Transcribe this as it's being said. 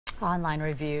Online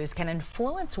reviews can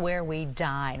influence where we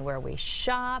dine, where we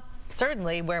shop,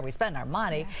 certainly where we spend our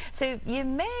money. So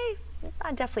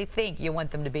I definitely think you want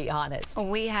them to be honest.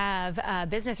 We have a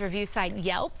business review site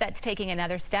Yelp that's taking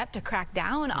another step to crack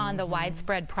down on the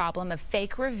widespread problem of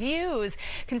fake reviews.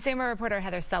 Consumer reporter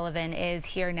Heather Sullivan is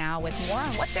here now with more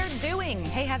on what they're doing.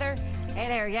 Hey, Heather. Hey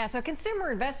there. Yeah, so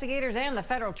consumer investigators and the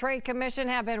Federal Trade Commission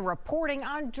have been reporting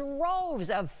on droves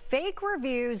of fake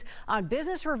reviews on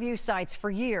business review sites for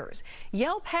years.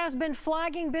 Yelp has been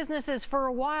flagging businesses for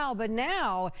a while, but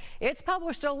now it's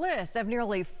published a list of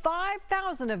nearly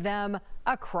 5,000 of them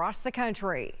across the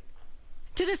country.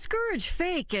 To discourage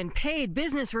fake and paid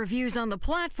business reviews on the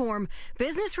platform,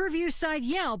 business review site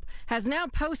Yelp has now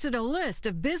posted a list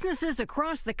of businesses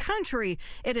across the country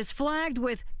it has flagged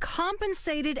with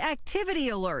compensated activity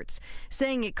alerts,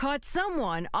 saying it caught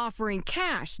someone offering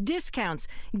cash, discounts,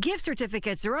 gift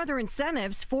certificates, or other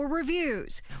incentives for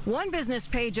reviews. One business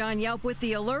page on Yelp with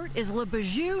the alert is Le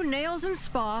Bijou Nails and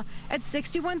Spa at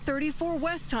 6134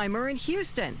 Westheimer in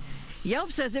Houston.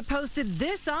 Yelp says it posted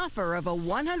this offer of a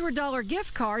 $100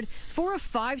 gift card for a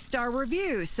 5-star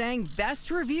review, saying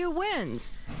best review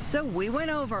wins. So we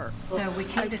went over. So we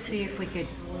came to see if we could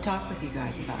talk with you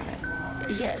guys about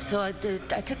it. Yeah, so I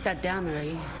took that down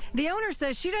already. The owner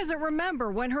says she doesn't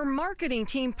remember when her marketing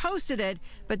team posted it,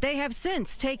 but they have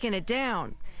since taken it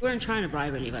down. We weren't trying to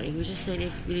bribe anybody. We just said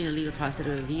if we need to leave a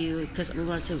positive review because we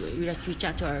wanted to reach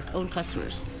out to our own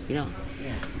customers, you know.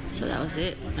 Yeah. So that was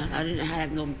it. I didn't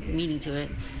have no meaning to it.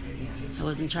 I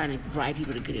wasn't trying to bribe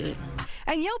people to do it.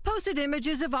 And Yelp posted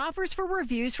images of offers for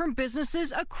reviews from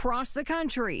businesses across the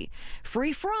country.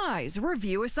 Free fries,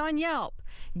 review us on Yelp.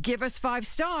 Give us 5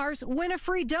 stars, win a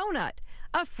free donut.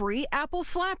 A free Apple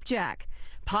Flapjack.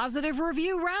 Positive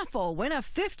review raffle, win a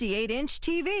 58-inch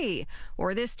TV.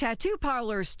 Or this tattoo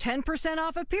parlor's 10%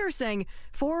 off a piercing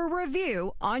for a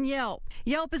review on Yelp.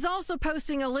 Yelp is also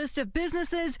posting a list of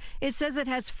businesses it says it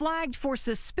has flagged for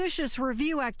suspicious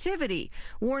review activity,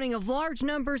 warning of large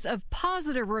numbers of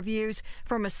positive reviews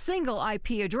from a single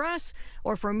IP address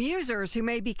or from users who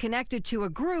may be connected to a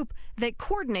group that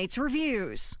coordinates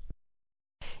reviews.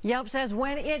 Yelp says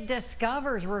when it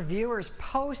discovers reviewers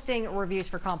posting reviews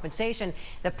for compensation,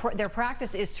 their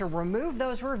practice is to remove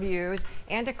those reviews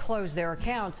and to close their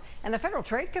accounts. And the Federal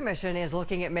Trade Commission is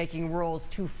looking at making rules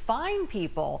to fine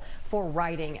people for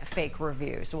writing fake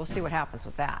reviews. So we'll see what happens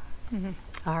with that.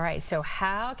 All right, so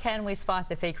how can we spot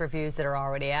the fake reviews that are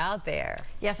already out there?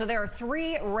 Yeah, so there are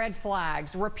 3 red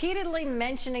flags. Repeatedly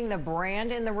mentioning the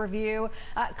brand in the review.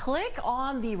 Click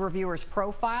on the reviewer's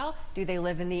profile. Do they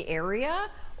live in the area?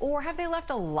 Or have they left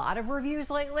a lot of reviews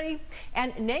lately?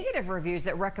 And negative reviews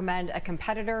that recommend a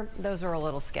competitor, those are a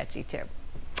little sketchy too.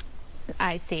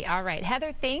 I see. All right.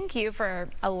 Heather, thank you for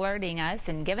alerting us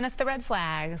and giving us the red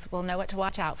flags. We'll know what to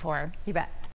watch out for. You bet.